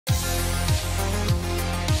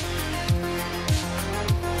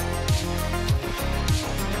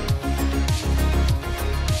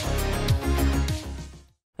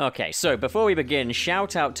Okay, so before we begin,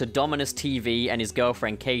 shout out to Dominus TV and his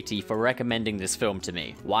girlfriend Katie for recommending this film to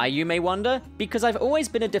me. Why, you may wonder? Because I've always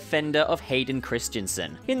been a defender of Hayden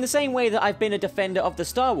Christensen, in the same way that I've been a defender of the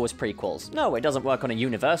Star Wars prequels. No, it doesn't work on a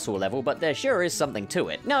universal level, but there sure is something to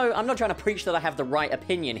it. No, I'm not trying to preach that I have the right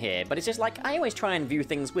opinion here, but it's just like, I always try and view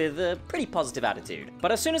things with a pretty positive attitude.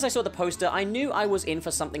 But as soon as I saw the poster, I knew I was in for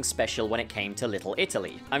something special when it came to Little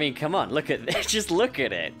Italy. I mean, come on, look at this, just look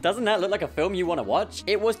at it. Doesn't that look like a film you want to watch?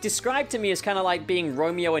 It was described to me as kind of like being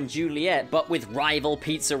Romeo and Juliet, but with rival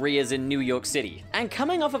pizzerias in New York City. And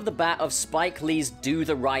coming off of the bat of Spike Lee's Do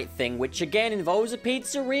the Right Thing, which again involves a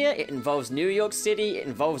pizzeria, it involves New York City, it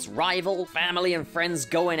involves rival, family and friends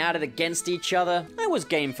going at it against each other, I was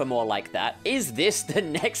game for more like that. Is this the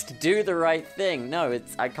next Do the Right Thing? No,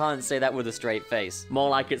 I can't say that with a straight face. More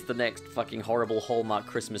like it's the next fucking horrible Hallmark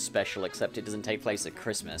Christmas special, except it doesn't take place at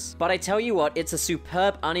Christmas. But I tell you what, it's a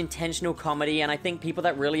superb unintentional comedy, and I think people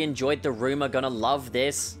that really enjoyed The Room are gonna love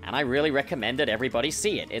this, and I really recommend that everybody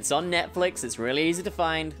see it. It's on Netflix, it's really easy to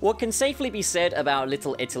find. What can safely be said about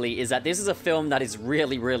Little Italy is that this is a film that is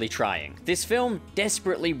really, really trying. This film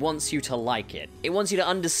desperately wants you to like it. It wants you to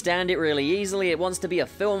understand it really easily, it wants to be a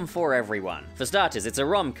film for everyone. For starters, it's a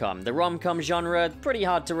rom-com. The rom-com genre, pretty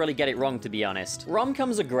hard to really get it wrong, to be honest.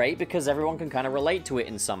 Rom-coms are great because everyone can kind of relate to it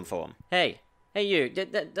in some form. Hey you,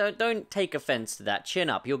 don't take offense to that. Chin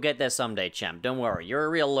up, you'll get there someday, champ. Don't worry, you're a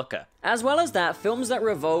real looker. As well as that, films that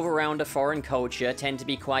revolve around a foreign culture tend to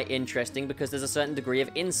be quite interesting because there's a certain degree of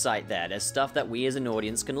insight there. There's stuff that we as an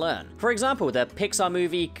audience can learn. For example, the Pixar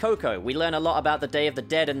movie Coco. We learn a lot about the Day of the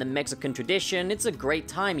Dead and the Mexican tradition. It's a great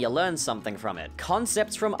time, you learn something from it.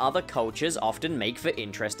 Concepts from other cultures often make for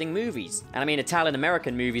interesting movies. And I mean,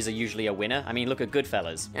 Italian-American movies are usually a winner. I mean, look at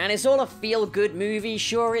Goodfellas. And it's all a feel-good movie.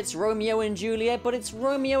 Sure, it's Romeo and Juliet, but it's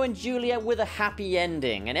Romeo and Juliet with a happy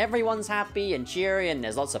ending. And everyone's happy and cheery, and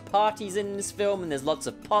there's lots of parties in this film, and there's lots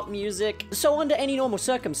of pop music. So under any normal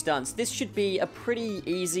circumstance, this should be a pretty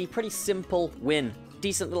easy, pretty simple win.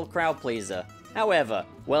 Decent little crowd pleaser. However,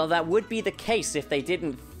 well, that would be the case if they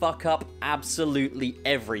didn't fuck up absolutely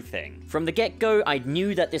everything. From the get-go, I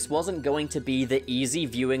knew that this wasn't going to be the easy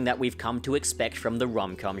viewing that we've come to expect from the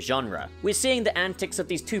rom-com genre. We're seeing the antics of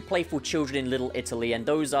these two playful children in Little Italy, and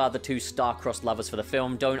those are the two star-crossed lovers for the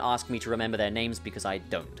film. Don't ask me to remember their names because I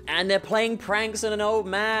don't. And they're playing pranks on an old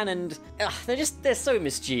man, and they're so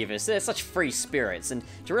mischievous. They're such free spirits, and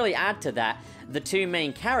to really add to that, the two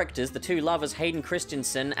main characters, the two lovers, Hayden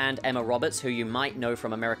Christensen and Emma Roberts, who you might know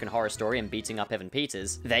from American Horror Story and Beating Up Evan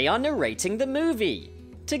Peters, they are narrating the movie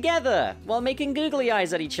together, while making googly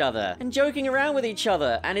eyes at each other, and joking around with each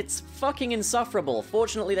other, and it's fucking insufferable.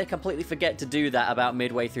 Fortunately, they completely forget to do that about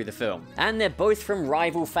midway through the film. And they're both from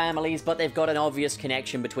rival families, but they've got an obvious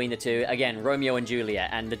connection between the two. Again, Romeo and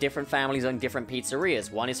Juliet, and the different families own different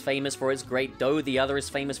pizzerias. One is famous for its great dough, the other is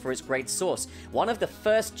famous for its great sauce. One of the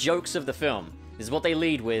first jokes of the film, this is what they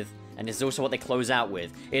lead with, and this is also what they close out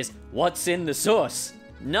with, is, "What's in the sauce?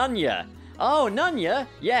 Nunya." Oh, Nunya?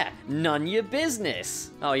 Yeah, none your business.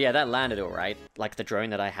 Oh yeah, that landed alright. Like the drone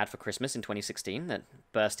that I had for Christmas in 2016 that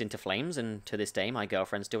burst into flames, and to this day my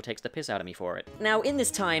girlfriend still takes the piss out of me for it. Now, in this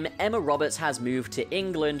time, Emma Roberts has moved to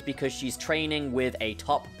England because she's training with a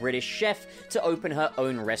top British chef to open her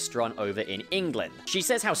own restaurant over in England. She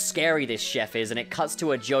says how scary this chef is, and it cuts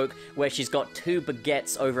to a joke where she's got two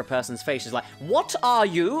baguettes over a person's face. She's like, "What are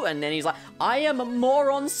you?" And then he's like, "I am a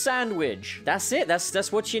moron sandwich." That's it,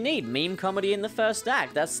 that's what you need. Meme comedy in the first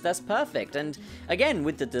act. That's perfect. And again,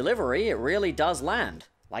 with the delivery, it really does land.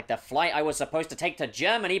 Like the flight I was supposed to take to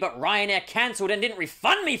Germany, but Ryanair cancelled and didn't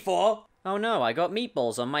refund me for! Oh no, I got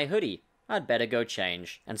meatballs on my hoodie. I'd better go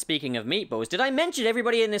change. And speaking of meatballs, did I mention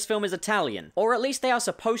everybody in this film is Italian? Or at least they are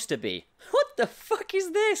supposed to be. What the fuck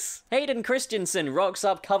is this? Hayden Christensen rocks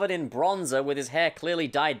up covered in bronzer with his hair clearly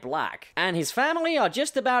dyed black. And his family are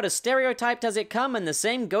just about as stereotyped as it come, and the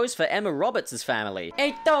same goes for Emma Roberts' family.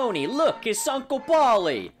 Hey Tony, look, it's Uncle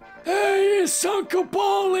Paulie! Hey, it's Uncle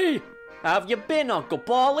Paulie! How have you been, Uncle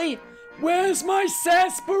Paulie? Where's my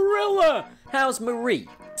sarsaparilla? How's Marie?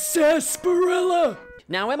 Sarsaparilla!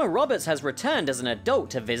 Now, Emma Roberts has returned as an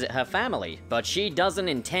adult to visit her family, but she doesn't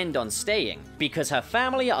intend on staying, because her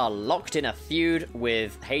family are locked in a feud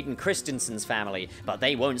with Hayden Christensen's family, but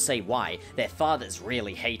they won't say why. Their fathers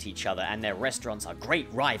really hate each other, and their restaurants are great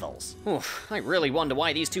rivals. Oof, I really wonder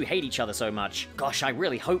why these two hate each other so much. Gosh, I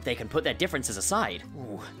really hope they can put their differences aside.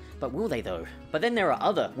 Ooh. But will they though? But then there are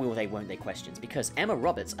other will they won't they questions, because Emma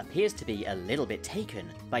Roberts appears to be a little bit taken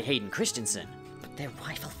by Hayden Christensen. But they're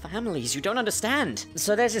rival families, you don't understand.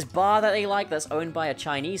 So there's this bar that they like that's owned by a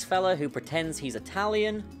Chinese fella who pretends he's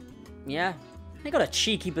Italian. Yeah, They got a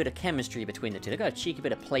cheeky bit of chemistry between the two. They got a cheeky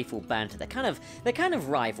bit of playful banter. They're kind of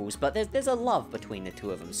rivals, but there's a love between the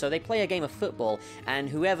two of them. So they play a game of football, and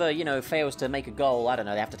whoever, you know, fails to make a goal, I don't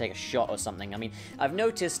know, they have to take a shot or something. I mean, I've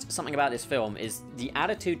noticed something about this film is the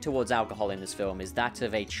attitude towards alcohol in this film is that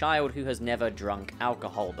of a child who has never drunk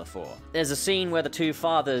alcohol before. There's a scene where the two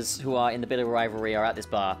fathers who are in the bit of rivalry are at this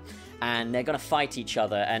bar, and they're gonna fight each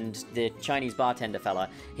other, and the Chinese bartender fella,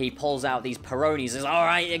 he pulls out these Peronis, he's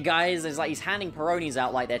alright guys, it's like he's handing Peronis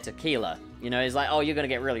out like they're tequila. You know, he's like, oh, you're gonna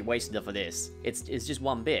get really wasted for this. It's just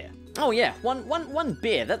one beer. Oh yeah, one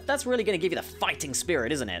beer, that's really gonna give you the fighting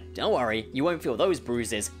spirit, isn't it? Don't worry, you won't feel those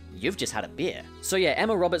bruises. You've just had a beer. So yeah,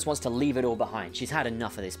 Emma Roberts wants to leave it all behind. She's had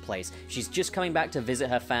enough of this place. She's just coming back to visit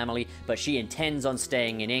her family, but she intends on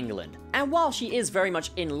staying in England. And while she is very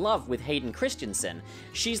much in love with Hayden Christensen,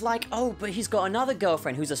 she's like, oh, but he's got another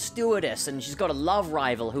girlfriend who's a stewardess, and she's got a love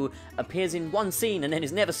rival who appears in one scene and then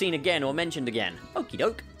is never seen again or mentioned again. Okie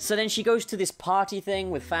doke. So then she goes to this party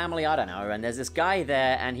thing with family, I don't know, and there's this guy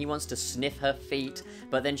there, and he wants to sniff her feet,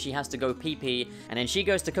 but then she has to go pee-pee, and then she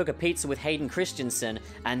goes to cook a pizza with Hayden Christensen,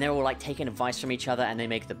 and they're all like taking advice from each other, and they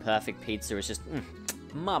make the perfect pizza. It's just,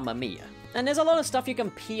 mamma mia. And there's a lot of stuff you can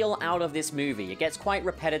peel out of this movie. It gets quite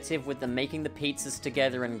repetitive with them making the pizzas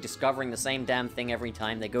together and discovering the same damn thing every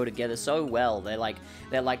time. They go together so well. They're like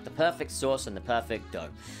the perfect sauce and the perfect dough.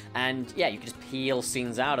 And yeah, you can just peel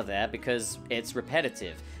scenes out of there because it's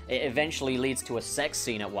repetitive. It eventually leads to a sex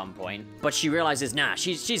scene at one point, but she realizes, nah,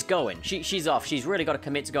 she's going. She's off. She's really got to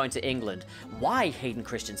commit to going to England. Why? Hayden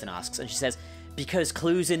Christensen asks, and she says, because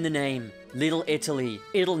clue's in the name. Little Italy.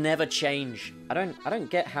 It'll never change. I don't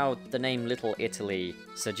get how the name Little Italy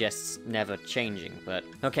suggests never changing, but...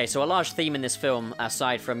 Okay, so a large theme in this film,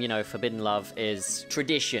 aside from, you know, forbidden love, is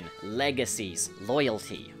tradition, legacies,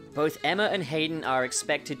 loyalty. Both Emma and Hayden are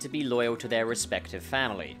expected to be loyal to their respective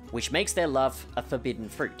family, which makes their love a forbidden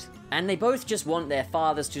fruit. And they both just want their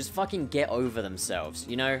fathers to just fucking get over themselves,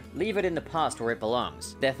 you know? Leave it in the past where it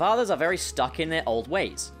belongs. Their fathers are very stuck in their old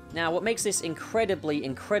ways. Now, what makes this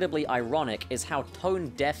incredibly ironic is how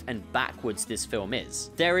tone-deaf and backwards this film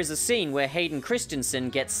is. There is a scene where Hayden Christensen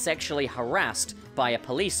gets sexually harassed by a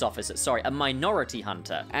police officer, sorry, a minority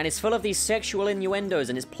hunter, and it's full of these sexual innuendos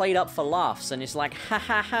and it's played up for laughs, and it's like, ha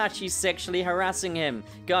ha ha, she's sexually harassing him.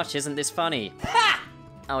 Gosh, isn't this funny? Ha!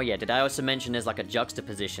 Oh yeah, did I also mention there's like a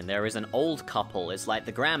juxtaposition? There is an old couple, it's like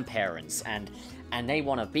the grandparents, and they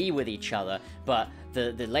want to be with each other, but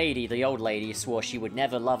the old lady swore she would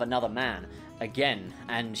never love another man again,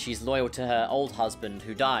 and she's loyal to her old husband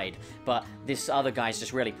who died, but this other guy's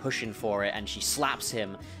just really pushing for it, and she slaps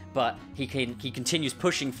him, but he continues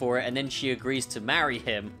pushing for it, and then she agrees to marry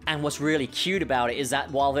him. And what's really cute about it is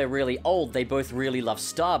that while they're really old, they both really love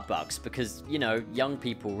Starbucks, because, you know, young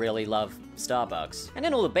people really love Starbucks. And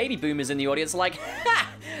then all the baby boomers in the audience are like, ha!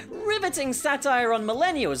 Riveting satire on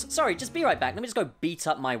millennials! Sorry, just be right back, let me just go beat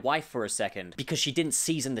up my wife for a second, because she didn't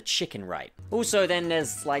season the chicken right. Also, then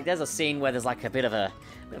there's a scene where there's like a bit of a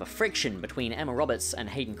friction between Emma Roberts and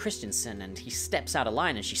Hayden Christensen, and he steps out of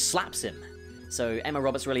line and she slaps him. So Emma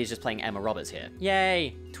Roberts really is just playing Emma Roberts here.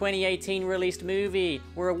 Yay! 2018 released movie,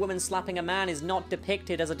 where a woman slapping a man is not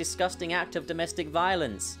depicted as a disgusting act of domestic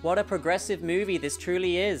violence. What a progressive movie this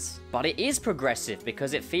truly is. But it is progressive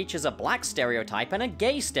because it features a black stereotype and a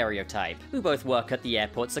gay stereotype, who both work at the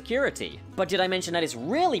airport security. But did I mention that it's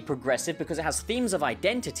really progressive because it has themes of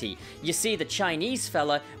identity? You see, the Chinese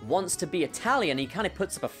fella wants to be Italian, he kind of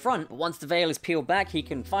puts up a front, but once the veil is peeled back, he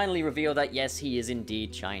can finally reveal that yes, he is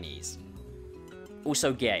indeed Chinese.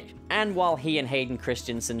 Also gay. And while he and Hayden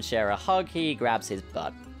Christensen share a hug, he grabs his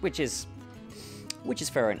butt, which is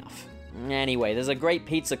fair enough. Anyway, there's a great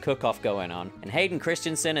pizza cook-off going on, and Hayden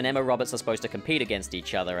Christensen and Emma Roberts are supposed to compete against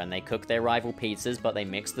each other, and they cook their rival pizzas, but they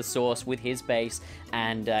mix the sauce with his base,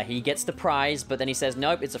 and he gets the prize, but then he says,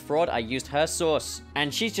 nope, it's a fraud, I used her sauce.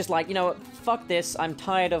 And she's just like, you know what, fuck this, I'm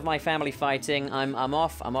tired of my family fighting, I'm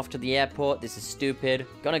off to the airport, this is stupid.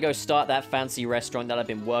 Gonna go start that fancy restaurant that I've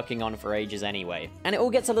been working on for ages anyway. And it all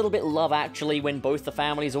gets a little bit Love Actually when both the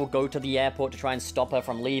families all go to the airport to try and stop her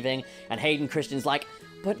from leaving, and Hayden Christensen's like,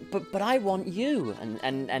 but I want you,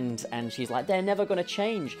 and she's like, they're never gonna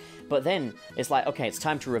change. But then it's like, okay, it's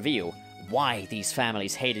time to reveal why these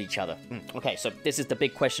families hated each other. Okay, so this is the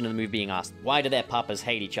big question of the movie being asked. Why do their papas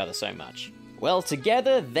hate each other so much? Well,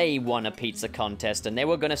 together, they won a pizza contest and they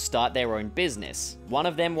were gonna start their own business. One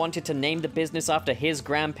of them wanted to name the business after his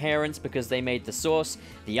grandparents because they made the sauce.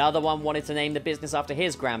 The other one wanted to name the business after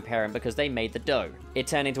his grandparent because they made the dough. It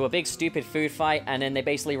turned into a big stupid food fight, and then they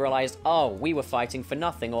basically realized, oh, we were fighting for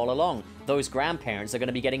nothing all along. Those grandparents are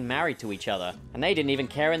gonna be getting married to each other. And they didn't even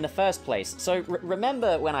care in the first place. So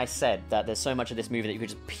remember when I said that there's so much of this movie that you could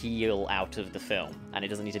just peel out of the film, and it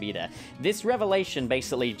doesn't need to be there. This revelation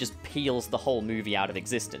basically just peels the whole movie out of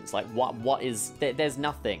existence. Like, what is... There's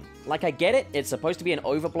nothing. Like, I get it, it's supposed to be an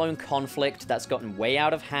overblown conflict that's gotten way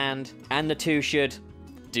out of hand, and the two should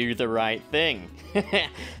do the right thing.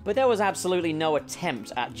 But there was absolutely no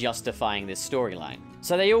attempt at justifying this storyline.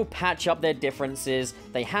 So they all patch up their differences,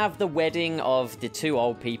 they have the wedding of the two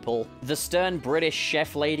old people, the stern British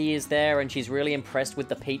chef lady is there and she's really impressed with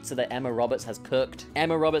the pizza that Emma Roberts has cooked.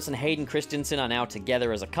 Emma Roberts and Hayden Christensen are now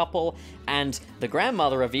together as a couple, and the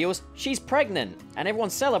grandmother reveals she's pregnant, and everyone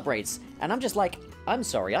celebrates, and I'm just like, I'm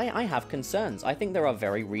sorry, I have concerns. I think there are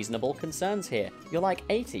very reasonable concerns here. You're like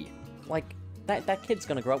 80. Like, that kid's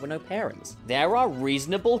gonna grow up with no parents. There are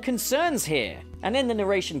reasonable concerns here. And then the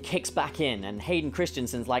narration kicks back in, and Hayden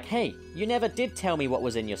Christensen's like, hey, you never did tell me what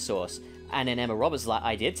was in your sauce. And then Emma Roberts is like,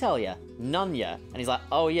 I did tell ya. None ya. And he's like,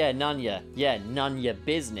 oh yeah, none ya. Yeah, none ya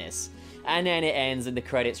business. And then it ends and the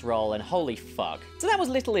credits roll, and holy fuck. So that was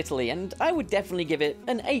Little Italy, and I would definitely give it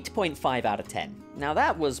an 8.5 out of 10. Now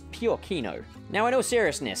that was pure kino. Now in all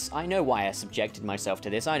seriousness, I know why I subjected myself to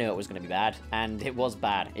this. I knew it was going to be bad, and it was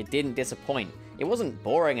bad. It didn't disappoint. It wasn't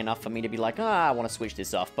boring enough for me to be like, I want to switch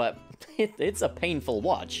this off, but it's a painful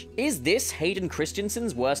watch. Is this Hayden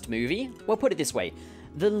Christensen's worst movie? Well, put it this way.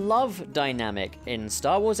 The love dynamic in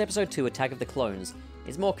Star Wars Episode 2 Attack of the Clones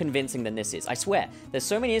is more convincing than this is. I swear, there's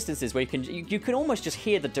so many instances where you can almost just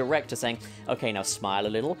hear the director saying, okay, now smile a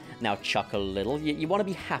little, now chuckle a little, you want to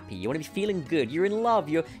be happy, you want to be feeling good, you're in love,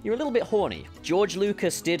 you're a little bit horny. George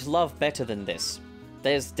Lucas did love better than this.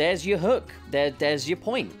 There's your hook, there's your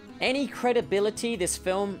point. Any credibility this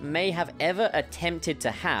film may have ever attempted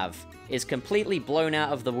to have is completely blown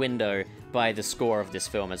out of the window by the score of this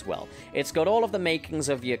film as well. It's got all of the makings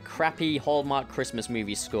of your crappy Hallmark Christmas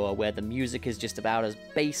movie score, where the music is just about as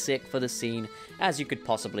basic for the scene as you could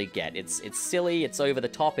possibly get. It's silly, it's over the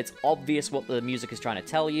top, it's obvious what the music is trying to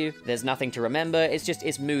tell you, there's nothing to remember,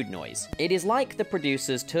 it's mood noise. It is like the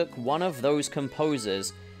producers took one of those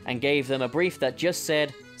composers and gave them a brief that just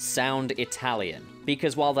said, sound Italian.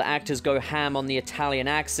 Because while the actors go ham on the Italian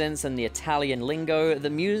accents and the Italian lingo, the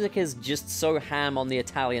music is just so ham on the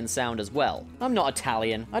Italian sound as well. I'm not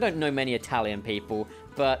Italian, I don't know many Italian people,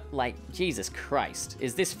 but, like, Jesus Christ,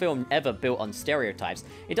 is this film ever built on stereotypes?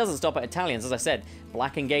 It doesn't stop at Italians, as I said.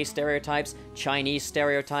 Black and gay stereotypes, Chinese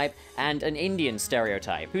stereotype, and an Indian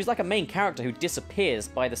stereotype, who's like a main character who disappears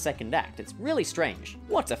by the second act. It's really strange.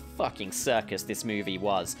 What a fucking circus this movie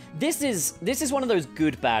was. This is one of those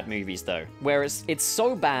good bad movies, though, where it's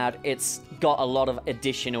so bad, it's got a lot of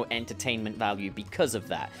additional entertainment value because of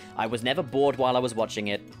that. I was never bored while I was watching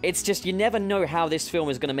it. It's just you never know how this film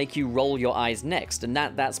is going to make you roll your eyes next, and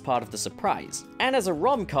that's part of the surprise. And as a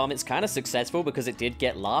rom-com, it's kind of successful because it did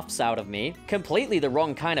get laughs out of me. Completely the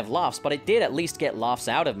wrong kind of laughs, but it did at least get laughs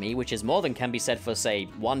out of me, which is more than can be said for, say,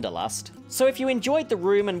 Wanderlust. So if you enjoyed The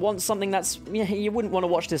Room and want something that's... you wouldn't want to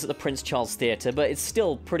watch this at the Prince Charles Theatre, but it's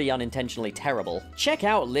still pretty unintentionally terrible, check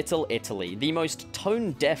out Little Italy, the most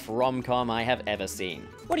tone-deaf rom-com I have ever seen.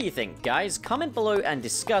 What do you think, guys? Comment below and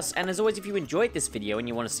discuss, and as always, if you enjoyed this video and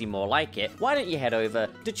you want to see more like it, why don't you head over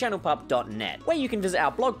to channelpup.net, where you can visit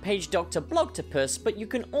our blog page, Dr. Blogtopus, but you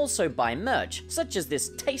can also buy merch, such as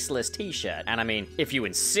this tasteless t-shirt. And I mean, if you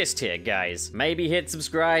insist here, guys, maybe hit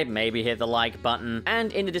subscribe, maybe hit the like button,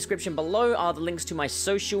 and in the description below are the links to my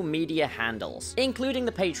social media handles, including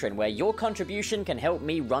the Patreon, where your contribution can help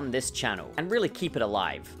me run this channel, and really keep it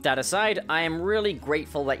alive. That aside, I am really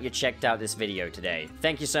grateful that you checked out this video today.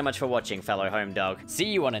 Thank you so much for watching, fellow home dog. See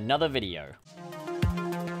you on another video.